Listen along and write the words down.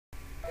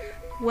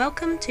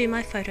Welcome to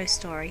my photo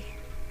story.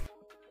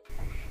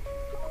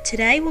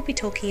 Today we'll be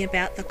talking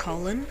about the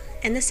colon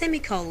and the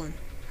semicolon.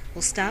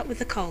 We'll start with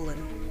the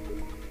colon.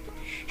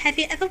 Have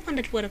you ever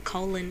wondered what a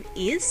colon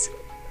is?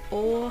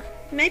 Or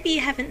maybe you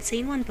haven't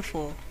seen one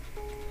before.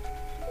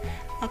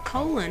 A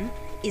colon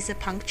is a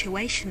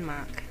punctuation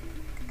mark.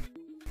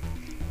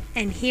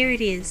 And here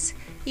it is.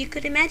 You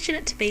could imagine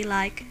it to be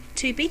like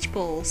two beach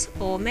balls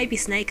or maybe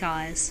snake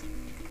eyes.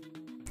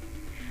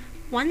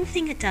 One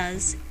thing it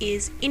does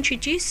is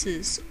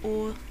introduces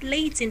or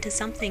leads into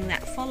something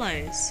that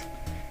follows.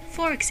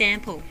 For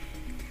example,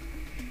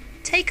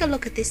 take a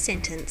look at this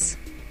sentence.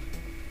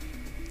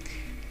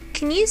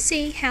 Can you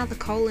see how the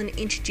colon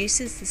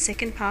introduces the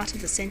second part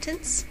of the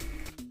sentence?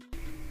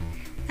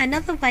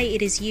 Another way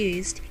it is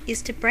used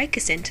is to break a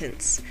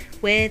sentence,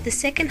 where the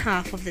second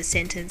half of the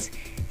sentence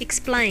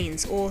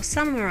explains or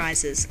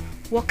summarizes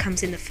what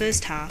comes in the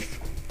first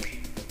half.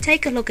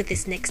 Take a look at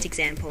this next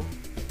example.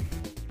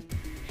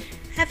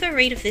 Have a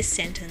read of this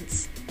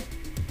sentence.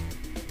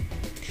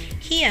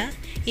 Here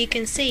you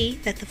can see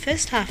that the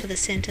first half of the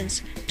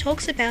sentence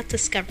talks about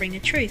discovering a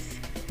truth.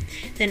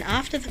 Then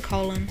after the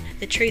colon,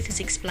 the truth is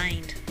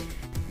explained.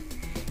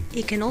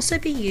 It can also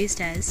be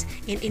used as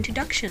an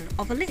introduction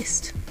of a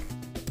list.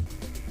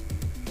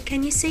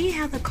 Can you see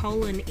how the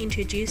colon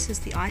introduces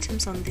the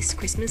items on this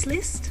Christmas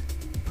list?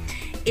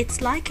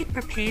 It's like it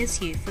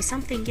prepares you for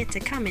something yet to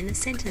come in the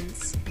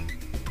sentence.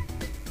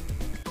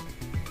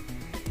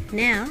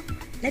 Now,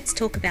 let's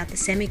talk about the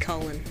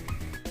semicolon.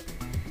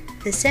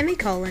 The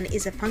semicolon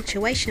is a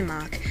punctuation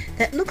mark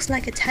that looks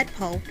like a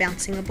tadpole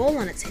bouncing a ball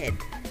on its head.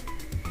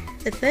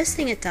 The first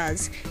thing it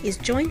does is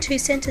join two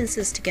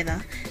sentences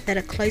together that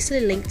are closely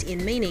linked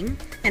in meaning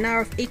and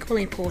are of equal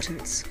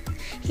importance.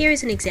 Here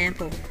is an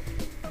example.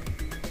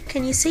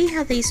 Can you see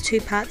how these two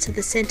parts of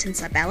the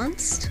sentence are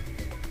balanced?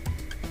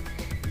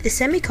 The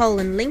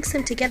semicolon links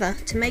them together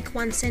to make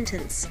one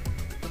sentence.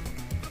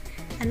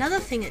 Another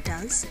thing it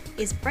does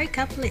is break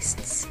up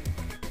lists.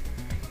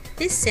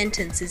 This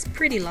sentence is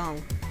pretty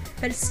long,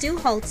 but it still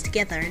holds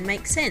together and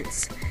makes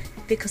sense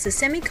because the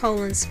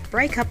semicolons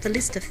break up the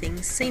list of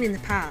things seen in the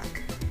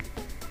park.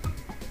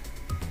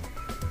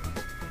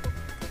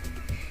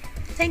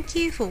 Thank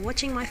you for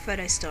watching my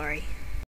photo story.